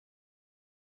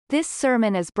This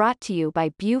sermon is brought to you by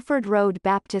Buford Road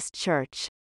Baptist Church.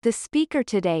 The speaker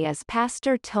today is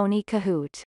Pastor Tony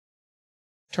Kohout.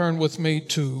 Turn with me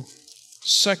to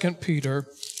 2 Peter,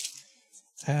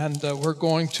 and we're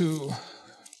going to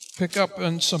pick up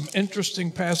in some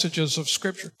interesting passages of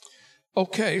Scripture.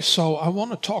 Okay, so I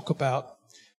want to talk about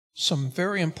some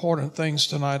very important things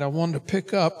tonight. I want to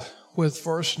pick up with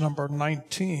verse number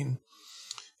 19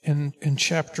 in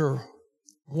chapter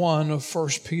 1 of 1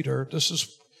 Peter. This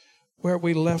is where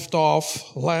we left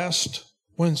off last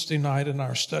Wednesday night in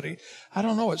our study. I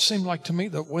don't know, it seemed like to me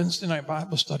that Wednesday night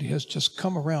Bible study has just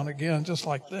come around again just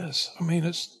like this. I mean,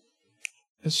 it's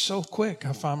so quick.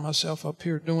 I find myself up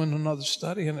here doing another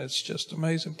study, and it's just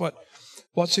amazing. But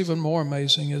what's even more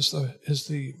amazing is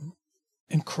the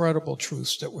incredible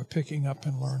truths that we're picking up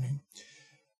and learning.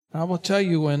 I will tell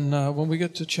you when we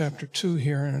get to chapter 2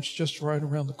 here, and it's just right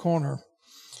around the corner,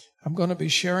 I'm going to be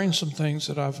sharing some things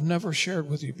that I've never shared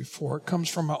with you before. It comes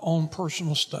from my own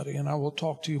personal study, and I will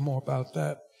talk to you more about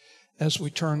that as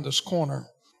we turn this corner.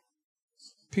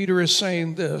 Peter is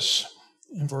saying this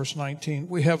in verse 19,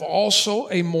 we have also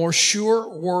a more sure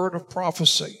word of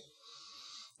prophecy.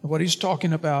 And what he's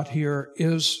talking about here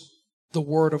is the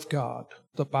Word of God,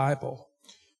 the Bible,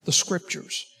 the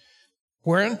Scriptures,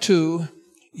 whereunto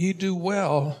ye do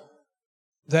well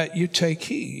that you take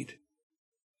heed,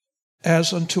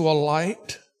 as unto a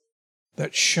light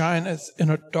that shineth in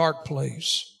a dark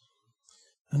place,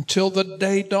 until the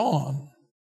day dawn,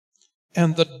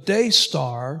 and the day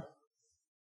star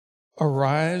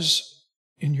arise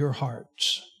in your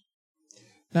hearts.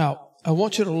 Now, I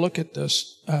want you to look at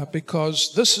this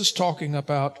because this is talking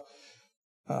about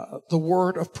the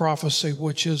word of prophecy,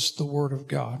 which is the Word of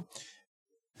God.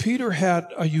 Peter had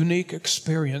a unique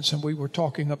experience, and we were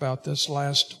talking about this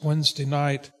last Wednesday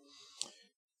night,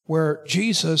 where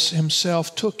Jesus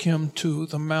himself took him to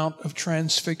the Mount of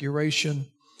Transfiguration.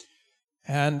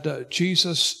 And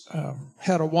Jesus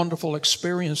had a wonderful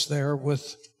experience there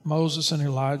with Moses and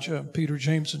Elijah, Peter,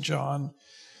 James, and John.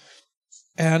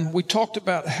 And we talked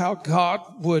about how God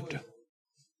would,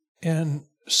 in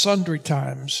sundry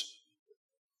times,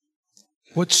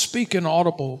 would speak in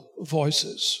audible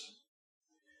voices.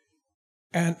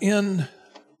 And in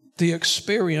the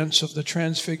experience of the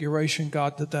Transfiguration,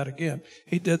 God did that again.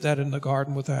 He did that in the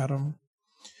garden with Adam.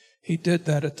 He did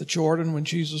that at the Jordan when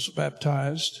Jesus was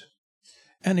baptized.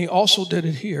 And he also did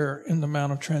it here in the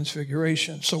Mount of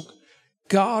Transfiguration. So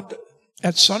God,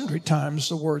 at sundry times,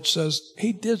 the Word says,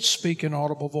 He did speak in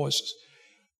audible voices.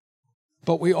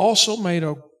 But we also made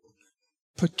a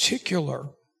particular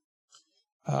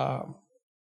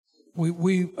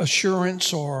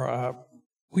assurance or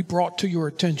we brought to your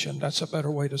attention, that's a better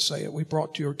way to say it, we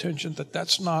brought to your attention that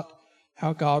that's not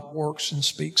how God works and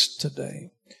speaks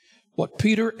today. What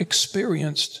Peter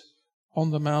experienced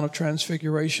on the Mount of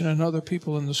Transfiguration and other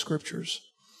people in the Scriptures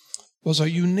was a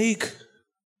unique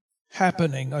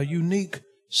happening, a unique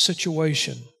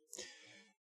situation.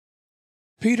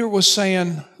 Peter was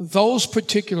saying those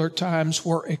particular times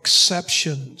were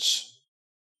exceptions,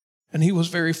 and he was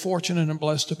very fortunate and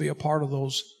blessed to be a part of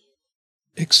those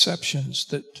exceptions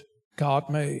that God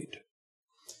made.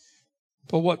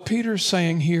 But what Peter's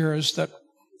saying here is that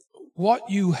what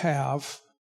you have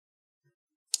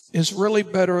is really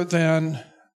better than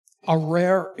a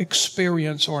rare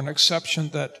experience or an exception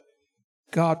that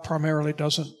God primarily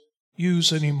doesn't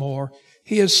use anymore.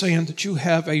 He is saying that you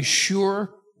have a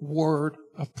sure word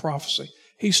of prophecy.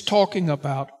 He's talking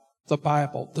about the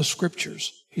Bible, the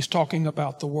Scriptures. He's talking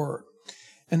about the Word.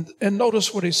 And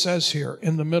notice what he says here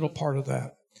in the middle part of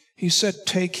that. He said,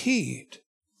 take heed.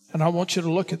 And I want you to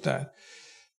look at that.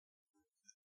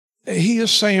 He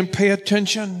is saying, pay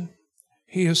attention.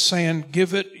 He is saying,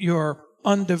 give it your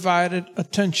undivided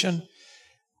attention.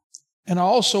 And I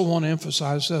also want to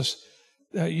emphasize this,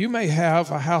 that you may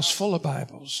have a house full of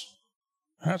Bibles.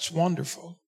 That's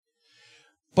wonderful.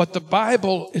 But the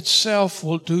Bible itself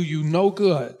will do you no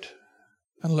good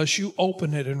unless you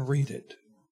open it and read it.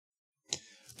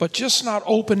 But just not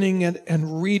opening it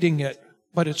and reading it,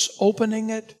 but it's opening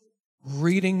it,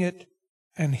 reading it,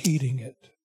 and heeding it.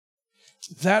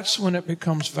 That's when it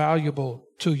becomes valuable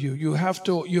to you. You have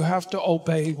to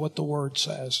obey what the Word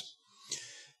says.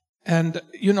 And,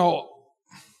 you know,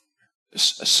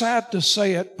 sad to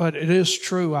say it, but it is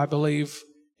true, I believe,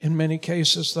 in many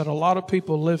cases, that a lot of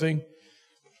people living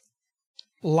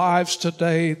lives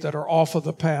today that are off of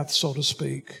the path, so to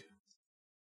speak,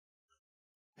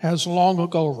 has long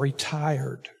ago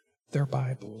retired their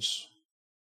Bibles.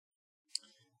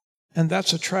 And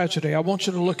that's a tragedy. I want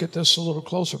you to look at this a little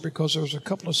closer because there's a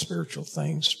couple of spiritual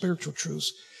things, spiritual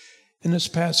truths in this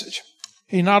passage.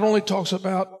 He not only talks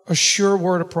about a sure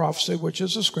word of prophecy, which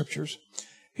is the Scriptures.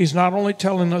 He's not only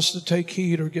telling us to take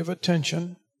heed or give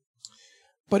attention,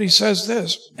 but he says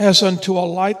this, as unto a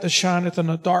light that shineth in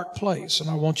a dark place. And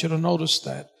I want you to notice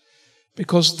that.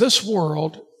 Because this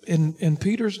world, in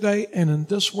Peter's day and in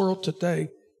this world today,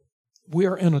 we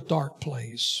are in a dark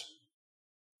place.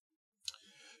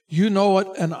 You know it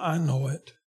and I know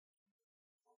it.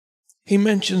 He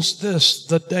mentions this,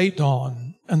 the day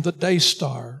dawn and the day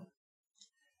star.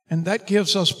 And that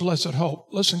gives us blessed hope.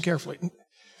 Listen carefully.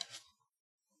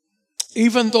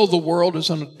 Even though the world is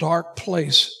in a dark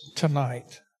place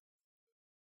tonight,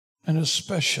 and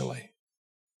especially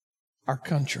our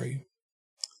country,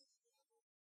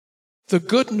 the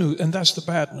good news, and that's the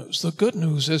bad news, the good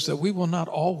news is that we will not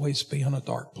always be in a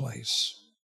dark place.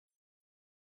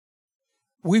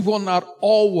 We will not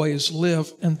always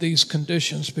live in these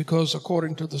conditions because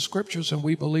according to the Scriptures, and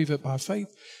we believe it by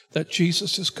faith, that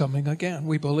Jesus is coming again.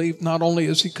 We believe not only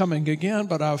is he coming again,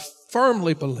 but I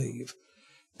firmly believe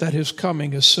that his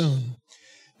coming is soon.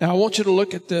 Now I want you to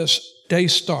look at this day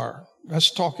star. That's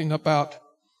talking about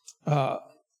the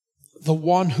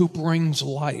one who brings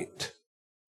light.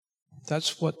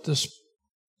 That's what this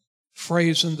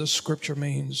phrase in the Scripture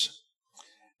means.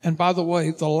 And by the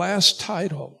way, the last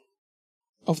title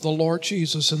of the Lord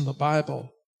Jesus in the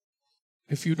Bible,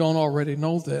 if you don't already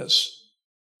know this,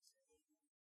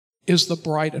 is the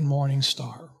bright and morning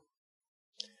star.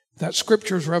 That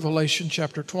scripture is Revelation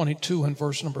chapter 22 and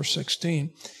verse number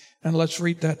 16. And let's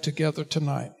read that together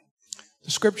tonight.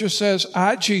 The scripture says,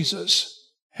 I,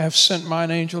 Jesus, have sent mine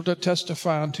angel to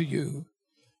testify unto you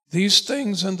these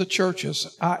things in the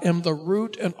churches. I am the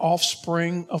root and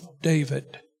offspring of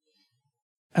David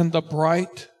and the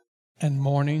bright and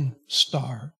morning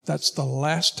star. That's the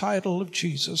last title of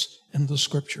Jesus in the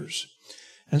Scriptures.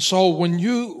 And so when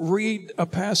you read a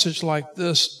passage like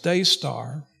this, day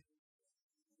star,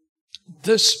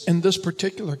 this, in this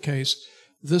particular case,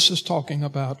 this is talking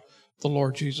about the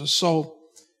Lord Jesus. So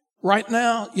right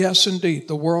now, yes, indeed,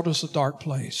 the world is a dark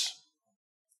place.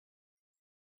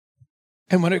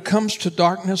 And when it comes to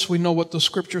darkness, we know what the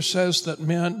Scripture says, that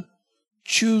men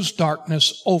choose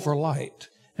darkness over light.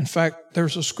 In fact,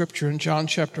 there's a scripture in John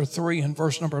chapter 3 and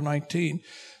verse number 19.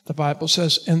 The Bible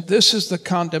says, and this is the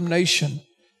condemnation,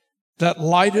 that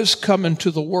light is come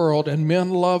into the world, and men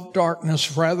love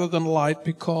darkness rather than light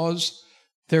because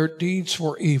their deeds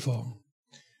were evil.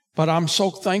 But I'm so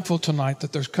thankful tonight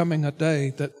that there's coming a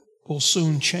day that will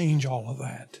soon change all of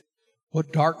that.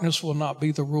 What darkness will not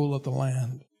be the rule of the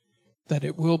land, that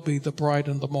it will be the bright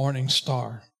and the morning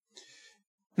star.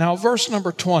 Now, verse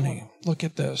number 20, look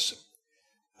at this.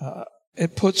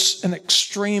 It puts an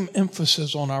extreme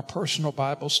emphasis on our personal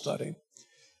Bible study.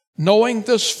 Knowing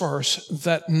this verse,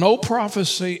 that no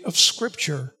prophecy of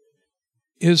Scripture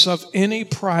is of any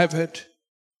private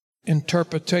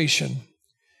interpretation.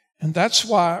 And that's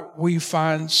why we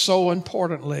find so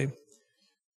importantly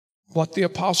what the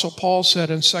Apostle Paul said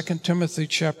in 2 Timothy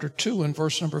chapter 2 and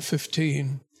verse number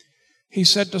 15. He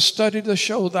said, to study to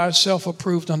show thyself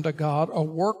approved unto God, a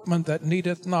workman that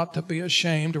needeth not to be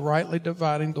ashamed, rightly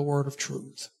dividing the word of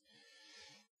truth.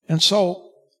 And so,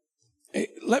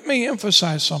 let me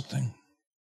emphasize something.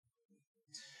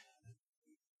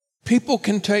 People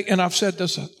can take, and I've said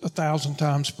this 1,000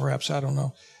 times perhaps, I don't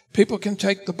know. People can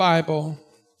take the Bible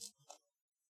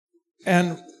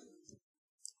and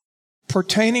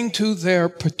pertaining to their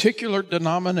particular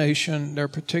denomination, their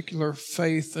particular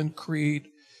faith and creed,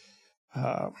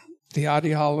 the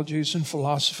ideologies and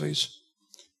philosophies,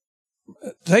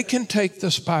 they can take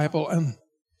this Bible and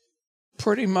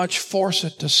pretty much force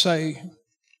it to say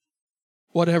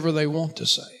whatever they want to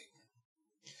say.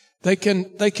 They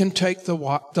can take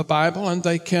the Bible and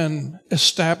they can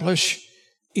establish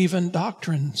even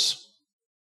doctrines,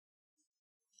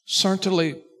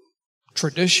 certainly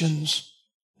traditions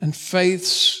and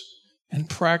faiths and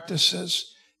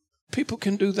practices. People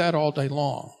can do that all day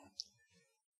long.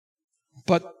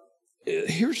 But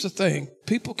here's the thing.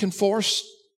 People can force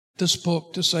this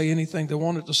book to say anything they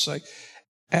wanted to say.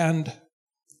 And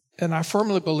I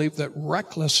firmly believe that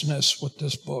recklessness with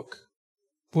this book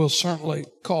will certainly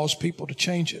cause people to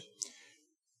change it.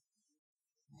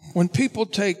 When people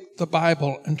take the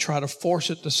Bible and try to force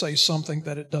it to say something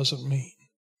that it doesn't mean.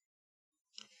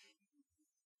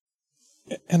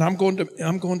 And I'm going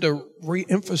to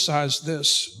re-emphasize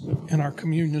this in our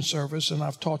communion service, and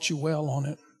I've taught you well on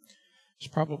it.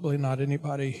 There's probably not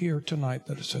anybody here tonight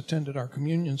that has attended our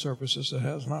communion services that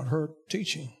has not heard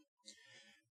teaching.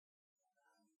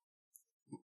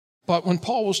 But when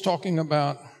Paul was talking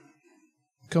about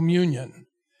communion,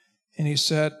 and he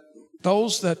said,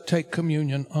 those that take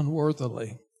communion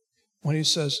unworthily, when he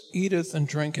says, eateth and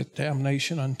drinketh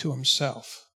damnation unto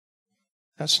himself.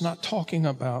 That's not talking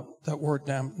about, that word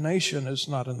damnation is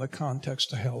not in the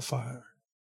context of hellfire.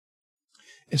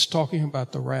 It's talking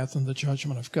about the wrath and the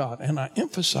judgment of God. And I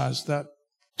emphasize that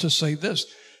to say this,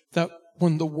 that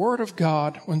when the Word of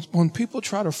God, when people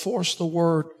try to force the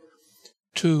Word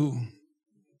to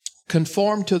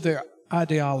conform to their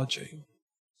ideology,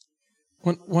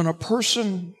 when a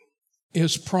person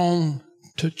is prone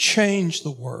to change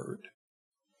the Word,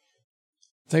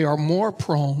 they are more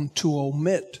prone to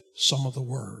omit some of the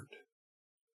Word.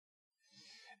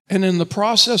 And in the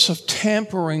process of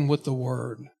tampering with the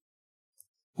Word,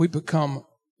 we become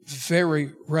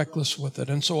very reckless with it.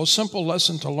 And so a simple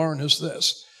lesson to learn is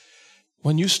this.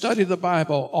 When you study the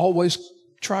Bible, always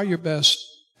try your best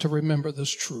to remember this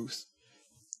truth.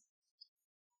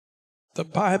 The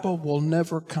Bible will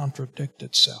never contradict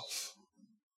itself.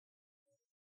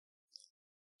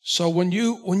 So when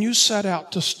you set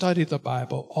out to study the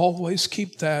Bible, always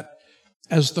keep that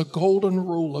as the golden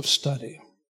rule of study.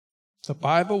 The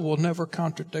Bible will never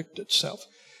contradict itself.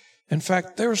 In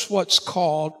fact, there's what's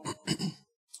called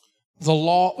the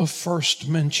law of first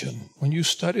mention when you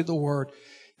study the Word.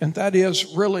 And that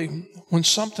is really when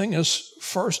something is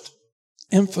first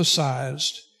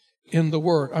emphasized in the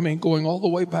Word. I mean, going all the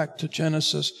way back to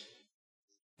Genesis,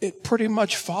 it pretty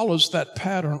much follows that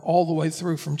pattern all the way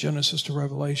through from Genesis to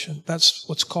Revelation. That's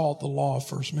what's called the law of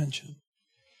first mention.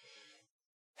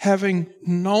 Having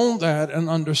known that and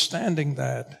understanding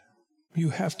that,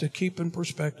 you have to keep in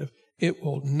perspective, it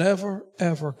will never,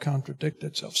 ever contradict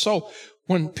itself. So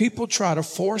when people try to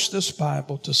force this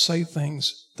Bible to say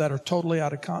things that are totally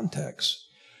out of context,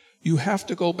 you have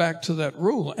to go back to that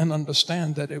rule and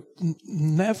understand that it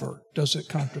never does it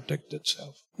contradict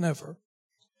itself. Never.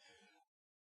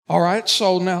 All right,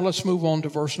 so now let's move on to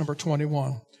verse number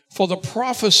 21. For the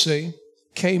prophecy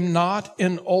came not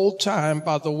in old time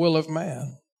by the will of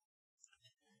man.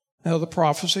 Now the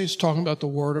prophecy is talking about the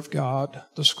Word of God,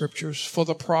 the Scriptures. For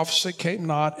the prophecy came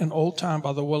not in old time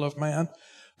by the will of man,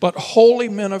 but holy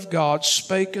men of God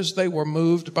spake as they were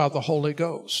moved by the Holy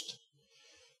Ghost.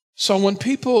 So when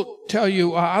people tell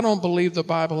you, I don't believe the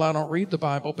Bible, I don't read the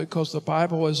Bible because the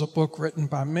Bible is a book written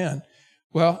by men.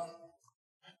 Well,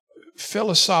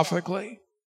 philosophically,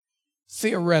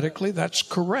 theoretically, that's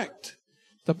correct.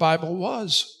 The Bible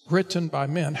was written by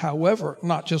men. However,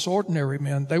 not just ordinary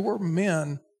men. They were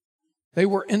men. They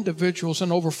were individuals,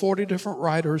 and over 40 different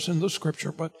writers in the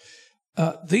Scripture. But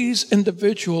these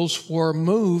individuals were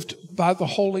moved by the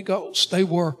Holy Ghost. They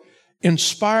were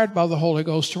inspired by the Holy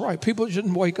Ghost to write. People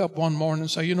didn't wake up one morning and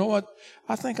say, you know what,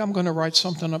 I think I'm going to write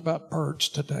something about birds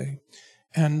today.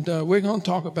 And we're going to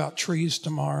talk about trees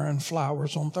tomorrow and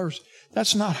flowers on Thursday.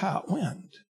 That's not how it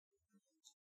went.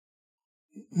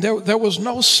 There was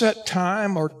no set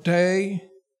time or day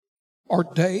or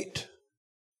date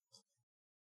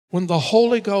when the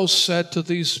Holy Ghost said to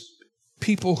these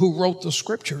people who wrote the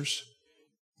Scriptures,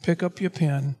 pick up your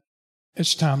pen,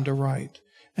 it's time to write.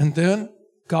 And then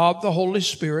God, the Holy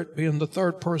Spirit, being the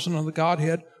third person of the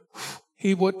Godhead,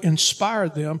 He would inspire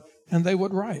them and they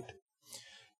would write.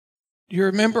 You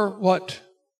remember what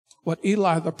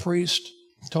Eli the priest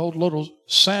told little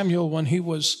Samuel when he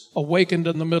was awakened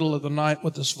in the middle of the night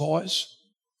with his voice?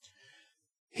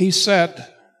 He said,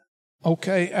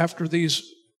 okay, after these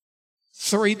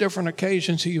 3 different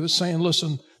occasions, he was saying,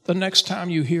 listen, the next time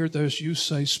you hear this, you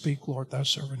say, speak, Lord, thy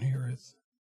servant heareth.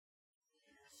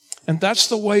 And that's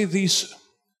the way these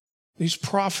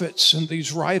prophets and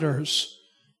these writers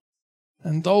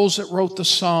and those that wrote the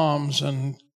Psalms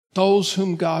and those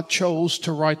whom God chose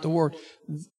to write the Word,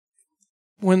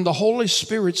 when the Holy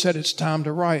Spirit said it's time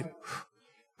to write,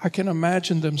 I can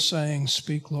imagine them saying,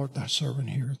 speak, Lord, thy servant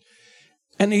heareth.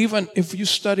 And even if you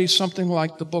study something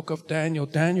like the book of Daniel,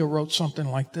 Daniel wrote something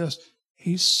like this.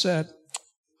 He said,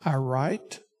 I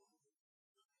write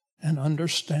and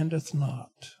understandeth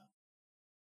not.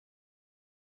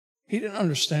 He didn't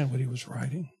understand what he was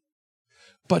writing.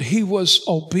 But he was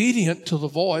obedient to the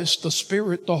voice, the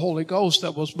Spirit, the Holy Ghost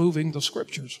that was moving the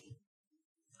Scriptures.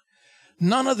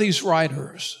 None of these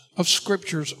writers of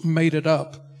Scriptures made it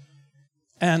up.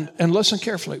 And listen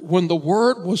carefully. When the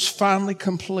Word was finally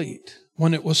complete,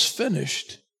 when it was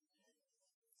finished,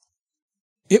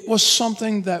 it was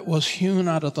something that was hewn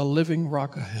out of the living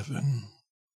rock of heaven.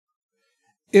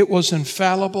 It was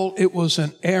infallible. It was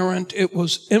inerrant. It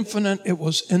was infinite. It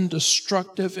was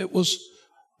indestructible. It was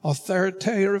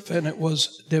authoritative, and it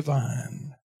was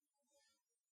divine.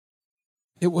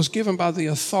 It was given by the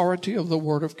authority of the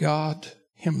Word of God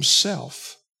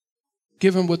Himself,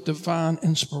 given with divine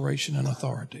inspiration and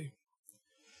authority.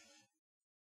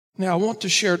 Now, I want to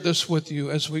share this with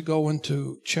you as we go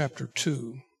into chapter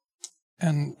 2.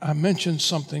 And I mentioned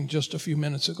something just a few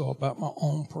minutes ago about my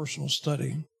own personal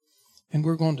study. And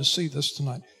we're going to see this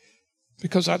tonight.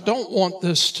 Because I don't want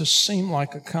this to seem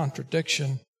like a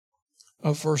contradiction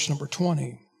of verse number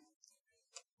 20.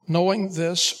 Knowing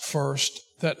this first,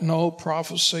 that no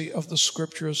prophecy of the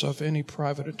Scripture is of any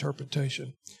private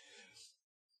interpretation.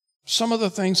 Some of the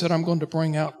things that I'm going to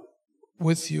bring out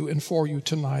with you and for you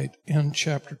tonight in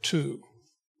chapter 2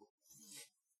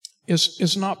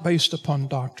 is not based upon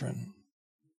doctrine,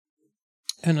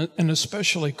 and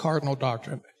especially cardinal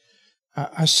doctrine.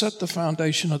 I set the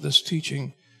foundation of this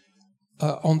teaching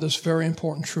on this very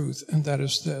important truth, and that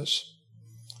is this,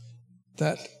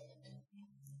 that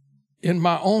in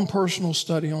my own personal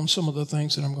study on some of the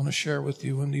things that I'm going to share with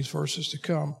you in these verses to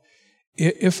come,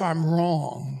 if I'm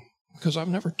wrong, because I've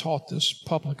never taught this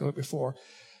publicly before,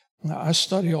 I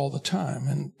study all the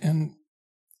time, and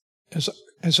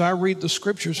as I read the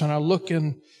Scriptures and I look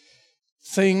in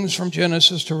things from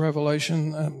Genesis to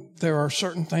Revelation, there are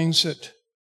certain things that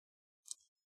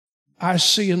I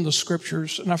see in the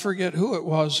Scriptures, and I forget who it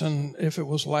was, and if it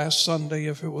was last Sunday,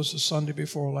 if it was the Sunday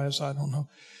before last, I don't know.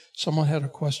 Someone had a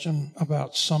question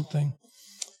about something,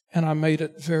 and I made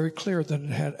it very clear that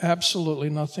it had absolutely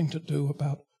nothing to do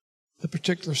about the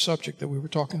particular subject that we were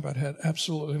talking about, had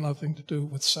absolutely nothing to do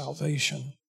with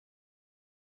salvation.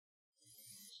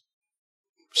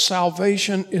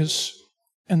 Salvation is,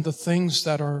 and the things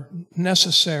that are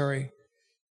necessary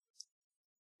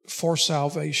for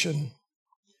salvation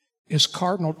is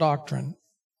cardinal doctrine.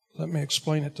 Let me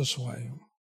explain it this way.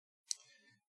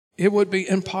 It would be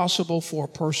impossible for a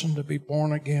person to be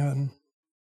born again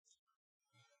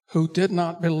who did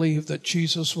not believe that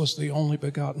Jesus was the only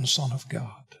begotten Son of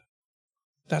God.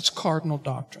 That's cardinal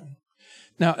doctrine.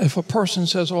 Now, if a person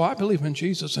says, I believe in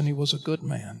Jesus and he was a good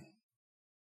man.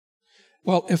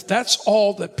 Well, if that's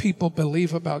all that people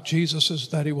believe about Jesus is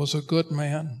that he was a good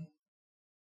man,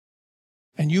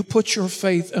 and you put your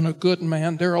faith in a good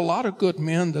man, there are a lot of good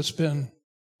men that's been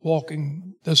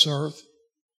walking this earth,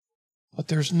 but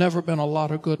there's never been a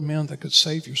lot of good men that could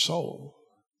save your soul.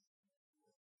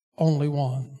 Only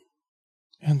one,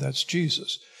 and that's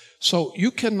Jesus. So you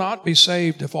cannot be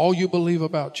saved if all you believe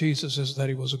about Jesus is that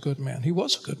he was a good man. He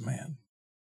was a good man.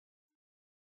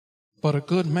 But a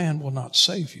good man will not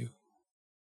save you.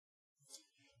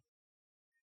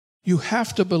 You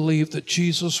have to believe that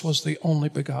Jesus was the only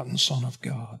begotten Son of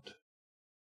God.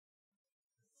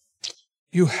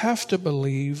 You have to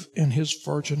believe in his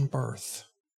virgin birth.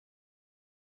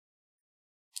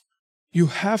 You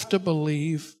have to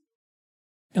believe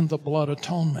in the blood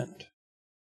atonement.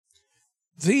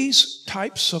 These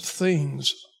types of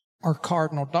things are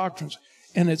cardinal doctrines,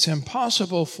 and it's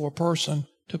impossible for a person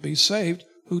to be saved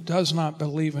who does not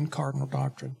believe in cardinal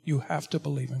doctrine. You have to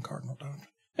believe in cardinal doctrine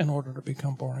in order to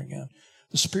become born again.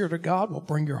 The Spirit of God will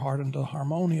bring your heart into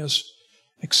harmonious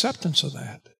acceptance of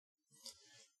that.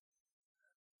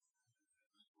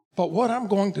 But what I'm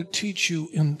going to teach you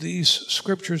in these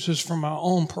Scriptures is from my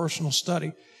own personal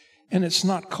study, and it's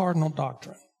not cardinal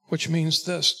doctrine, which means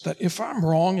this, that if I'm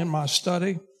wrong in my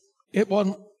study,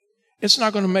 it's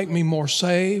not going to make me more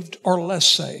saved or less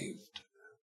saved.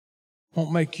 It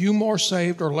won't make you more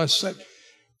saved or less saved.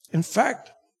 In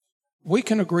fact, we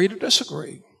can agree to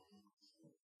disagree,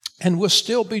 and we'll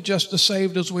still be just as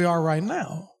saved as we are right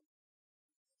now.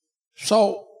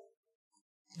 So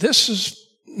this is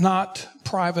not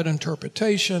private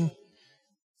interpretation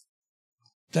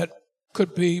that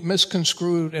could be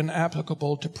misconstrued and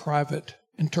applicable to private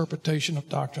interpretation of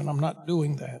doctrine. I'm not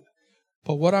doing that.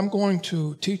 But what I'm going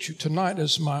to teach you tonight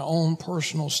is my own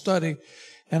personal study,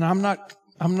 and I'm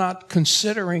not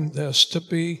considering this to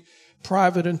be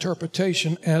private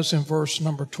interpretation, as in verse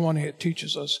number 20 it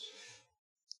teaches us.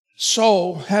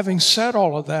 So, having said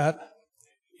all of that,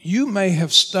 you may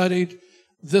have studied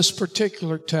this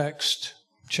particular text,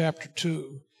 chapter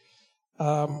 2,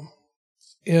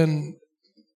 in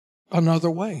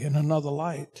another way, in another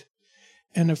light.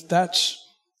 And if that's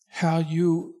how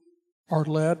you are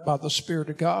led by the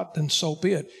Spirit of God, then so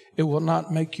be it. It will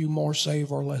not make you more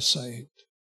saved or less saved.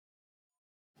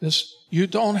 You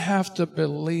don't have to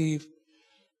believe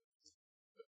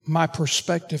my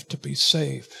perspective to be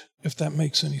saved, if that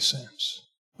makes any sense.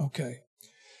 Okay.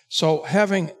 So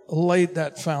having laid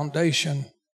that foundation,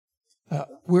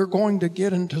 we're going to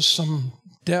get into some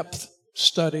depth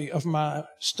study of my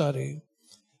study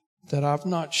that I've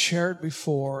not shared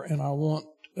before, and I want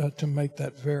to make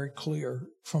that very clear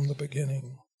from the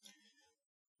beginning.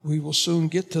 We will soon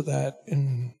get to that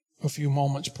in a few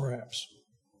moments, perhaps.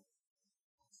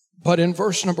 But in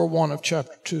verse number 1 of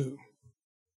chapter 2,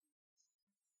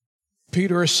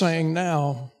 Peter is saying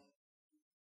now,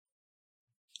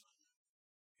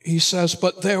 he says,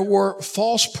 but there were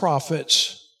false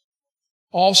prophets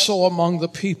also among the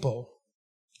people,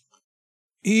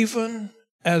 even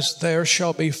as there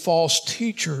shall be false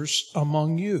teachers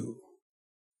among you,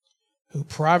 who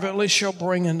privately shall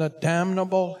bring in the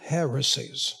damnable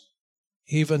heresies,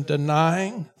 even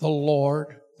denying the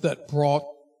Lord that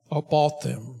bought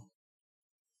them,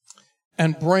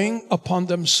 and bring upon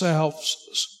themselves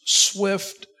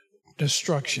swift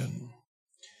destruction.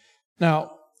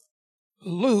 Now,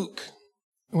 Luke,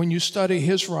 when you study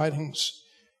his writings,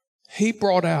 he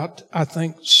brought out, I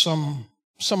think, some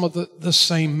of the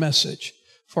same message.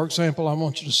 For example, I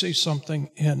want you to see something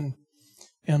in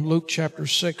Luke chapter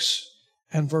 6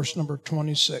 and verse number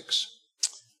 26.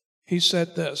 He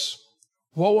said this,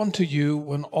 "Woe unto you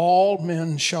when all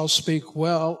men shall speak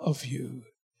well of you,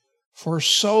 for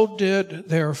so did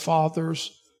their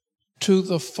fathers to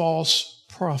the false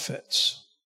prophets."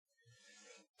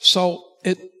 So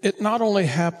it not only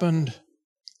happened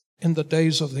in the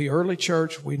days of the early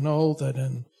church, we know that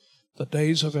in the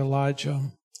days of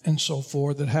Elijah and so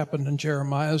forth, it happened in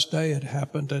Jeremiah's day, it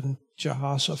happened in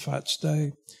Jehoshaphat's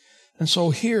day. And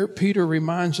so here Peter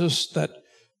reminds us that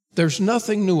there's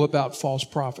nothing new about false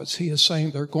prophets. He is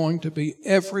saying they're going to be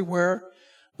everywhere.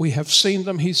 We have seen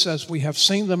them. He says we have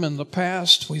seen them in the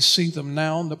past. We see them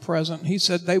now in the present. He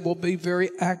said they will be very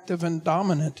active and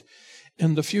dominant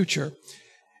in the future.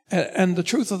 And the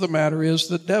truth of the matter is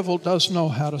the devil does know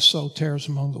how to sow tares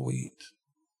among the wheat.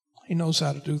 He knows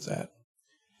how to do that.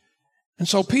 And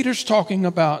so Peter's talking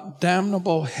about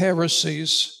damnable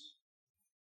heresies.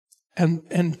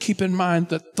 And keep in mind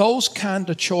that those kind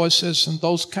of choices and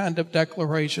those kind of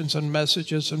declarations and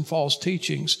messages and false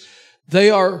teachings, they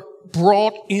are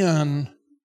brought in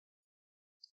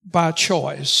by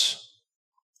choice.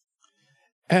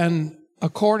 And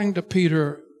according to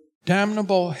Peter,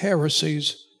 damnable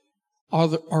heresies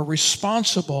are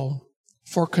responsible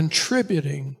for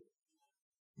contributing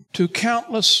to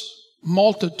countless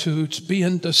multitudes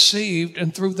being deceived,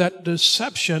 and through that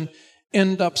deception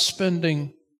end up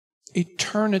spending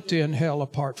eternity in hell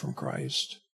apart from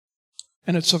Christ.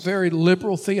 And it's a very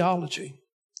liberal theology.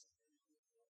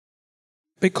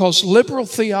 Because liberal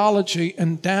theology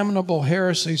and damnable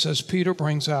heresies, as Peter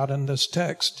brings out in this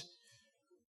text,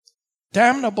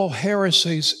 damnable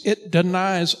heresies, it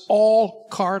denies all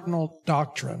cardinal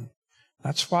doctrine.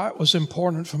 That's why it was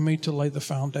important for me to lay the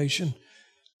foundation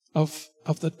of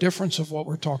the difference of what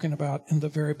we're talking about in the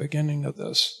very beginning of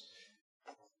this.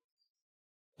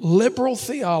 Liberal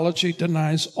theology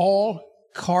denies all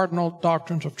cardinal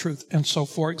doctrines of truth. And so,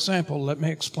 for example, let me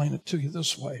explain it to you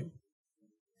this way.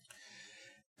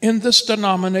 In this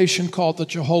denomination called the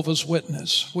Jehovah's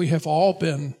Witness, we have all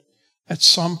been at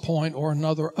some point or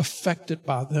another affected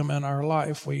by them in our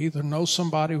life. We either know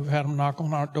somebody, we've had them knock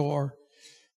on our door,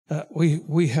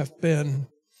 we have been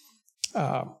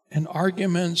in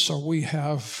arguments, or we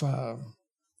have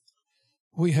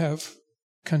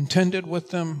contended with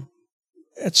them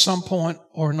at some point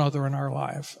or another in our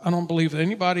life. I don't believe that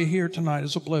anybody here tonight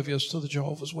is oblivious to the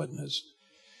Jehovah's Witness.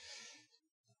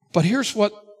 But here's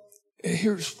what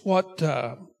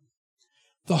the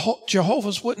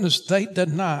Jehovah's Witness, they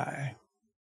deny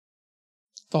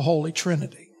the Holy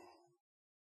Trinity.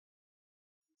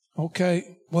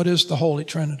 Okay, what is the Holy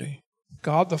Trinity?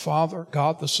 God the Father,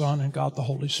 God the Son, and God the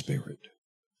Holy Spirit.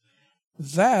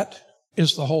 That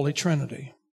is the Holy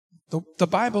Trinity. The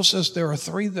Bible says there are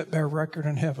three that bear record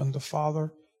in heaven: the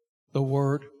Father, the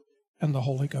Word, and the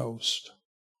Holy Ghost.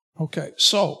 Okay,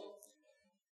 so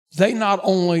they not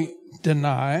only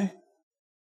deny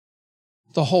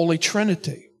the Holy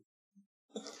Trinity,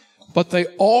 but they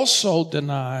also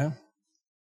deny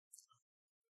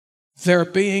there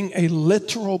being a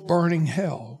literal burning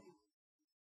hell.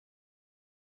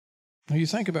 Now you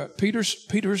think about it.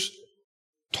 Peter's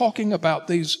talking about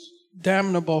these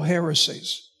damnable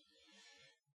heresies.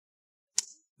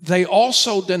 They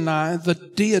also deny the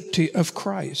deity of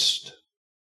Christ.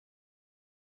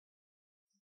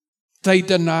 They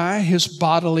deny his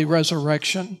bodily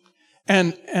resurrection.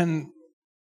 And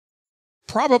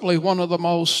probably one of the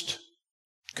most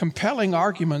compelling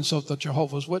arguments of the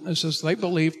Jehovah's Witnesses, they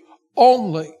believe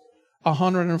only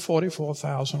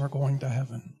 144,000 are going to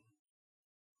heaven.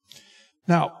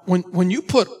 Now, when you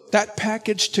put that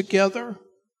package together,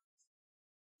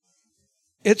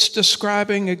 it's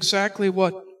describing exactly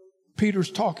what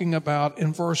Peter's talking about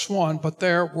in verse 1. But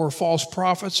there were false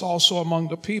prophets also among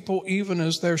the people, even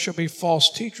as there shall be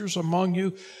false teachers among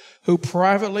you, who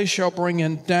privately shall bring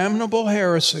in damnable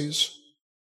heresies,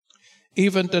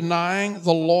 even denying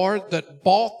the Lord that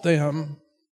bought them,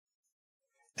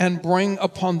 and bring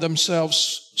upon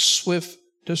themselves swift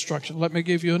destruction. Let me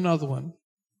give you another one.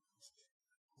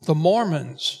 The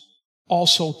Mormons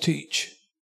also teach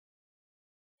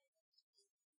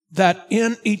that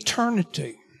in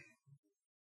eternity,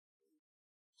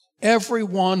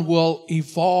 everyone will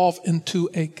evolve into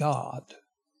a God.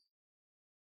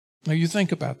 Now you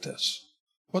think about this.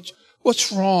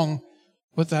 What's wrong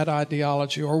with that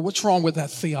ideology, or what's wrong with that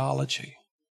theology?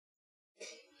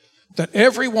 That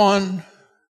everyone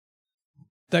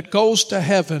that goes to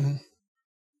heaven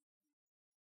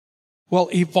will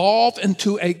evolve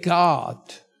into a God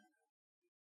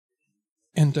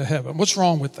into heaven. What's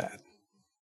wrong with that?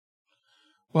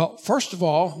 Well, first of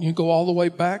all, you go all the way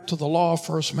back to the law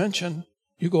first mentioned.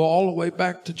 You go all the way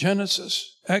back to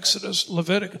Genesis, Exodus,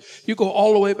 Leviticus. You go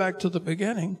all the way back to the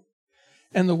beginning.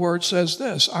 And the word says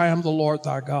this, I am the Lord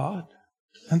thy God,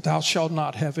 and thou shalt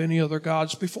not have any other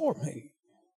gods before me.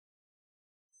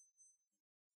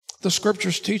 The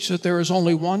scriptures teach that there is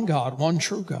only one God, one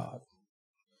true God.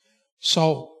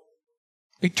 So,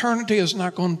 eternity is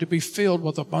not going to be filled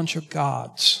with a bunch of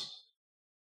gods.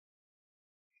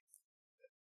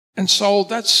 And so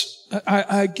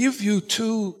I give you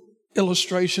two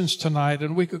illustrations tonight,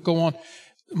 and we could go on.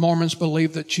 Mormons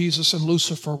believe that Jesus and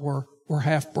Lucifer were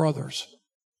half brothers.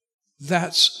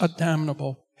 That's a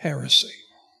damnable heresy.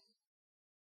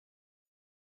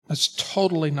 That's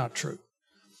totally not true.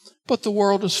 But the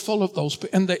world is full of those,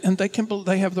 and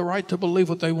they have the right to believe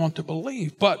what they want to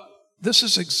believe. But this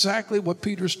is exactly what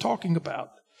Peter's talking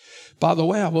about. By the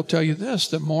way, I will tell you this,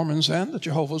 that Mormons and the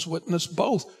Jehovah's Witnesses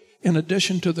both, in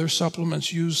addition to their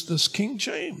supplements, use this King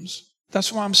James.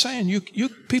 That's why I'm saying you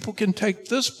people can take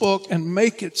this book and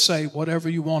make it say whatever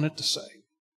you want it to say.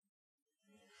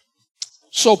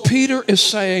 So Peter is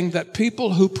saying that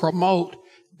people who promote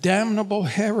damnable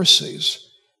heresies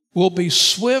will be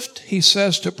swift, he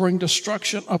says, to bring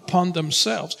destruction upon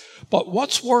themselves. But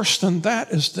what's worse than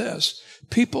that is this.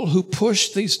 People who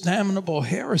push these damnable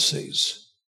heresies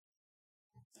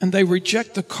and they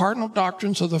reject the cardinal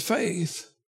doctrines of the faith,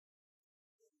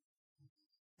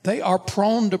 they are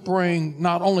prone to bring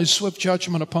not only swift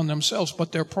judgment upon themselves,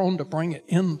 but they're prone to bring it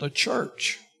in the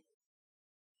church.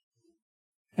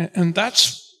 And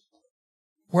that's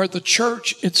where the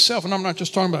church itself, and I'm not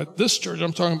just talking about this church,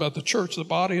 I'm talking about the church, the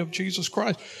body of Jesus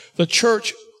Christ. The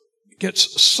church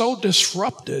gets so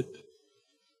disrupted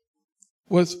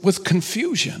with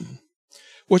confusion,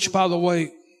 which, by the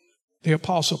way, the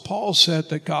Apostle Paul said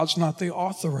that God's not the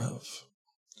author of.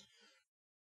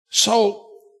 So,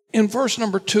 in verse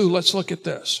number 2, let's look at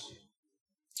this.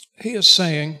 He is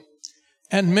saying,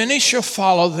 and many shall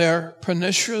follow their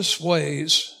pernicious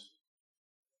ways,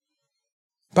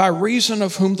 by reason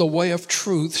of whom the way of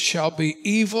truth shall be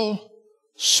evil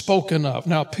spoken of.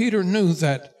 Now, Peter knew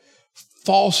that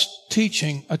false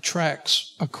teaching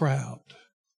attracts a crowd.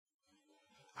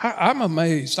 I'm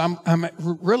amazed. I'm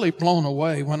really blown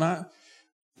away when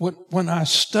I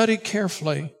study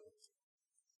carefully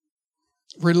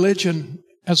religion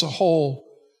as a whole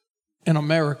in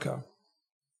America,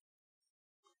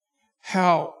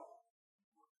 how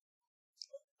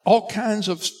all kinds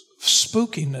of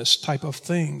spookiness type of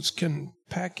things can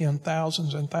pack in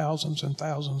thousands and thousands and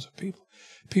thousands of people.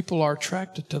 People are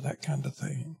attracted to that kind of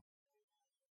thing.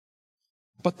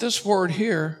 But this word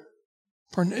here,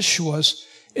 pernicious,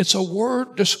 it's a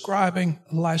word describing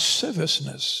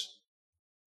lasciviousness.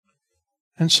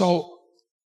 And so,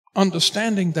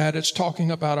 understanding that, it's talking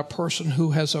about a person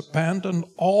who has abandoned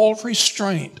all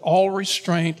restraint,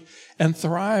 and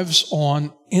thrives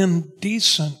on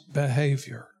indecent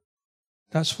behavior.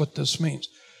 That's what this means.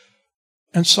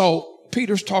 And so,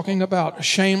 Peter's talking about the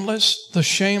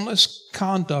shameless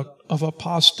conduct of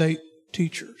apostate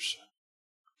teachers.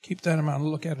 Keep that in mind.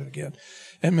 Look at it again.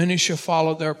 And many shall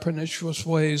follow their pernicious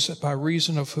ways, by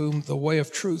reason of whom the way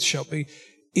of truth shall be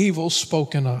evil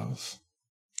spoken of.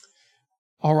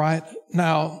 All right.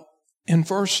 Now, in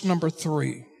verse number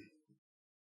 3,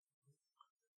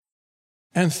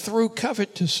 and through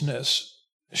covetousness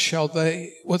shall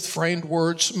they with framed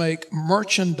words make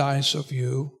merchandise of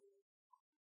you,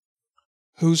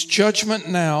 whose judgment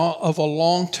now of a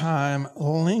long time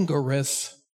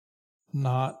lingereth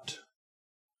not,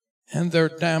 and their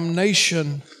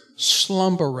damnation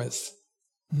slumbereth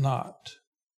not.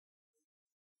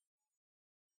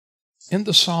 In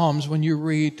the Psalms, when you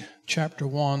read chapter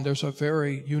 1, there's a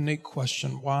very unique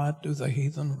question. Why do the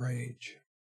heathen rage?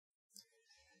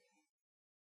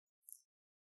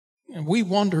 And we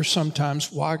wonder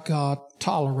sometimes why God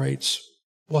tolerates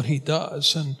what he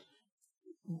does and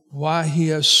why he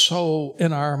is so,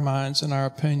 in our minds, in our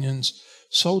opinions,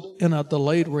 so in a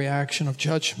delayed reaction of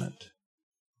judgment.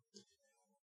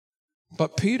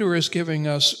 But Peter is giving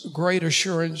us great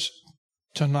assurance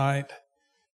tonight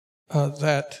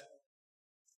that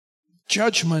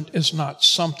judgment is not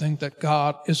something that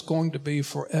God is going to be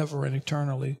forever and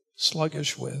eternally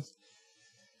sluggish with.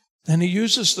 And he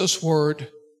uses this word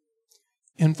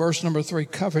in verse number 3,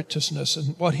 covetousness.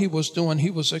 And what he was doing,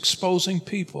 he was exposing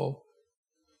people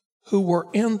who were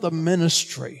in the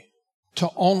ministry to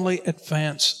only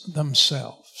advance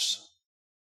themselves.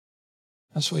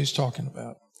 That's what he's talking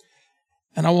about.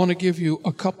 And I want to give you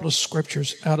a couple of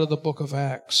scriptures out of the book of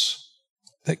Acts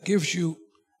that gives you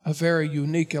a very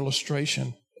unique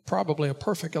illustration, probably a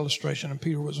perfect illustration, and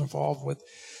Peter was involved with.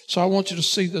 So I want you to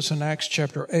see this in Acts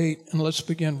chapter 8, and let's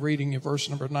begin reading in verse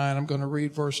number 9. I'm going to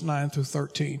read verse 9 through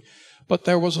 13. But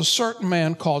there was a certain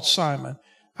man called Simon.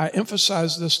 I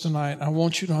emphasize this tonight. I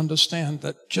want you to understand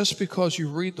that just because you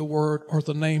read the word or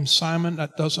the name Simon,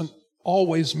 that doesn't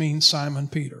always mean Simon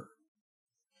Peter.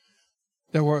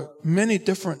 There were many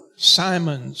different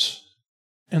Simons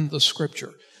in the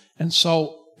scripture. And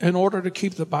so in order to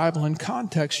keep the Bible in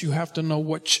context, you have to know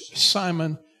which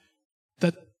Simon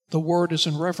that the word is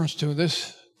in reference to.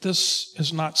 This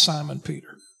is not Simon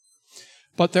Peter.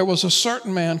 But there was a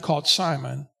certain man called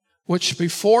Simon, which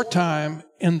before time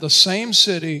in the same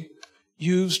city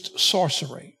used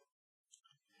sorcery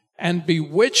and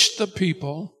bewitched the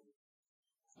people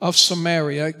of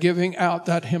Samaria, giving out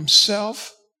that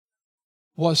himself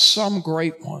was some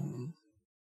great one,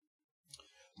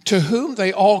 to whom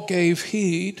they all gave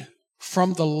heed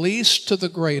from the least to the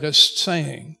greatest,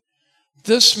 saying,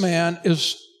 this man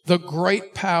is the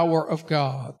great power of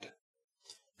God.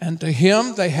 And to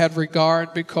him they had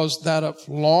regard, because that of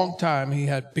long time he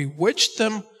had bewitched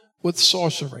them with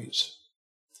sorceries.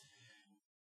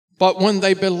 But when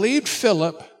they believed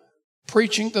Philip,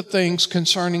 preaching the things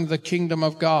concerning the kingdom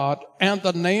of God and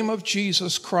the name of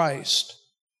Jesus Christ,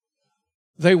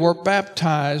 they were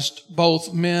baptized,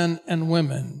 both men and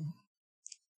women.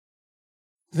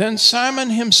 Then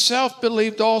Simon himself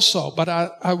believed also. But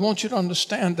I want you to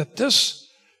understand that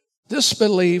this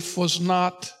belief was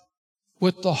not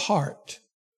with the heart.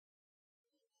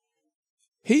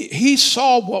 He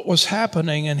saw what was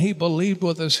happening and he believed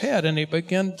with his head, and he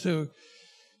began to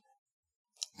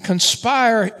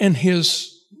conspire in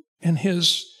his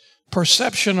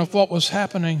perception of what was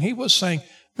happening. He was saying,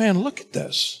 man, look at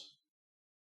this.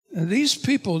 And these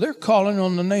people, they're calling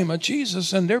on the name of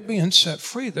Jesus and they're being set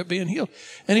free. They're being healed.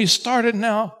 And he started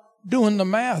now doing the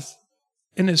math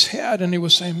in his head, and he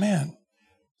was saying, man,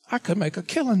 I could make a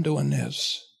killing doing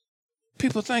this.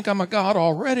 People think I'm a god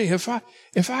already. If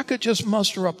I could just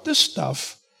muster up this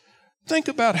stuff, think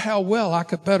about how well I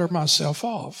could better myself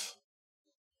off.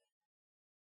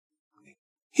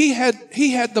 He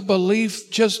had the belief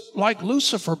just like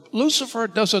Lucifer. Lucifer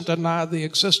doesn't deny the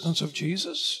existence of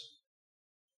Jesus.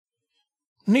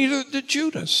 Neither did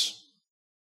Judas.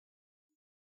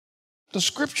 The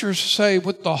scriptures say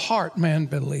with the heart man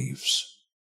believes.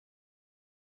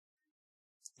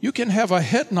 You can have a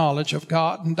head knowledge of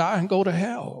God and die and go to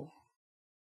hell.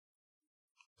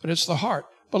 But it's the heart.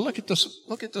 But look at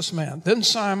this man. Then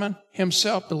Simon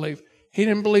himself believed. He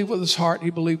didn't believe with his heart,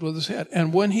 he believed with his head.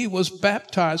 And when he was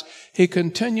baptized, he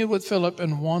continued with Philip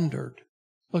and wondered.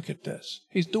 Look at this.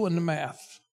 He's doing the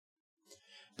math.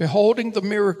 Beholding the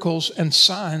miracles and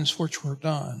signs which were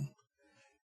done.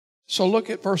 So look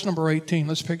at verse number 18.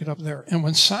 Let's pick it up there. And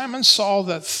when Simon saw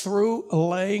that through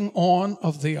laying on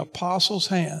of the apostles'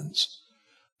 hands,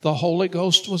 the Holy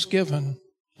Ghost was given,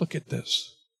 look at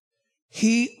this.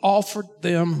 He offered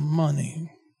them money,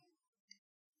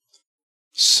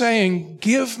 saying,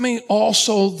 give me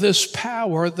also this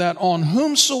power, that on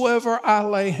whomsoever I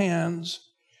lay hands,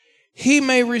 he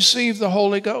may receive the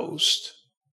Holy Ghost.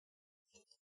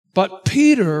 But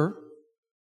Peter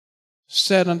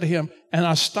said unto him, and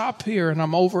I stop here, and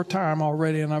I'm over time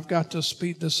already, and I've got to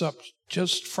speed this up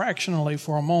just fractionally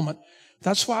for a moment.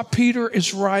 That's why Peter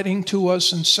is writing to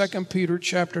us in 2 Peter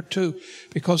chapter 2,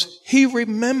 because he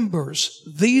remembers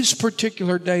these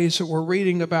particular days that we're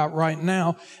reading about right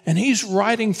now, and he's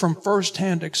writing from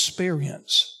firsthand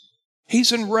experience.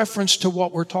 He's in reference to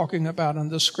what we're talking about in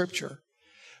this scripture.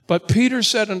 But Peter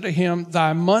said unto him,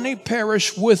 thy money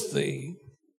perish with thee,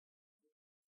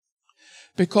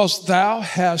 because thou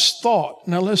hast thought.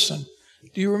 Now listen,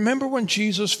 do you remember when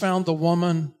Jesus found the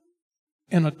woman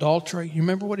in adultery? You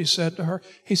remember what he said to her?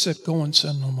 He said, go and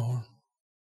sin no more.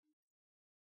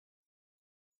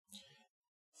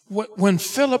 When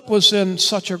Philip was in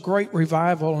such a great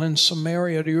revival in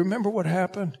Samaria, do you remember what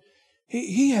happened?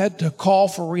 He had to call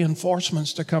for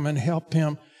reinforcements to come and help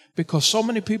him, because so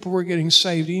many people were getting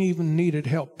saved, he even needed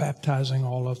help baptizing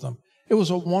all of them. It was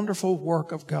a wonderful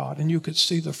work of God, and you could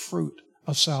see the fruit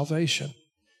of salvation.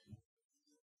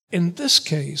 In this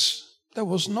case, there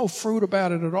was no fruit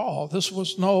about it at all. This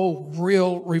was no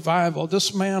real revival.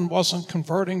 This man wasn't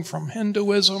converting from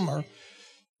Hinduism or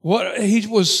what. He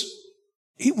was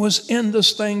in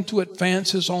this thing to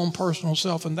advance his own personal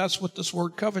self, and that's what this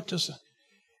word covetous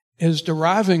is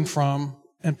deriving from,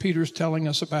 and Peter's telling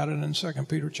us about it in 2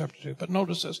 Peter chapter 2. But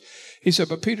notice this. He said,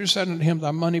 but Peter said unto him, thy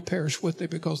money perish with thee,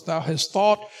 because thou hast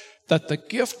thought that the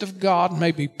gift of God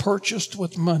may be purchased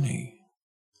with money.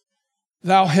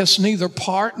 Thou hast neither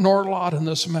part nor lot in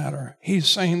this matter. He's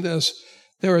saying this.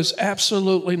 There is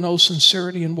absolutely no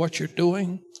sincerity in what you're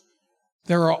doing.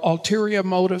 There are ulterior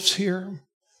motives here.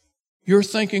 You're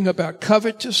thinking about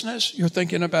covetousness. You're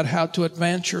thinking about how to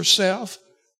advance yourself.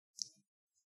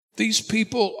 These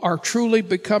people are truly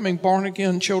becoming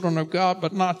born-again children of God,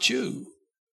 but not you.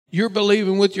 You're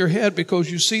believing with your head because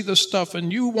you see the stuff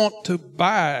and you want to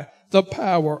buy the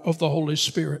power of the Holy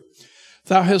Spirit.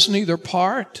 Thou hast neither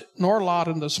part nor lot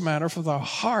in this matter, for thy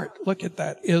heart, look at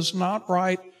that, is not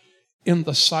right in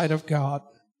the sight of God.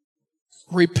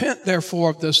 Repent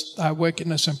therefore of this thy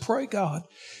wickedness, and pray God,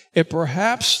 if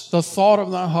perhaps the thought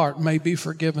of thy heart may be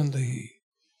forgiven thee.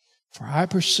 For I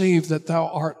perceive that thou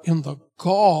art in the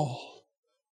gall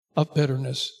of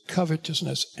bitterness,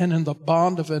 covetousness, and in the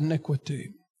bond of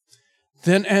iniquity.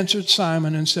 Then answered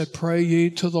Simon and said, pray ye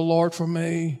to the Lord for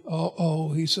me.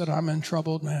 He said, I'm in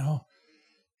trouble now.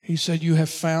 He said, you have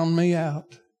found me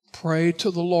out. Pray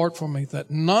to the Lord for me,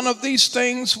 that none of these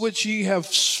things which ye have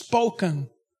spoken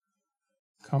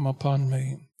come upon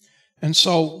me. And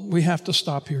so we have to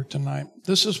stop here tonight.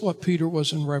 This is what Peter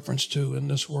was in reference to in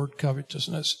this word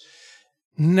covetousness.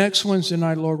 Next Wednesday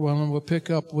night, Lord willing, we'll pick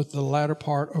up with the latter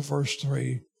part of verse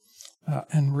 3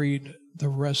 and read the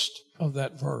rest of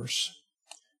that verse.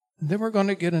 And then we're going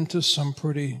to get into some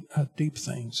pretty deep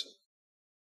things.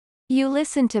 You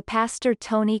listen to Pastor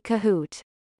Tony Kohout.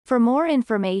 For more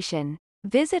information,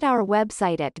 visit our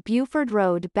website at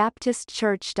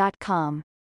BufordRoadBaptistChurch.com.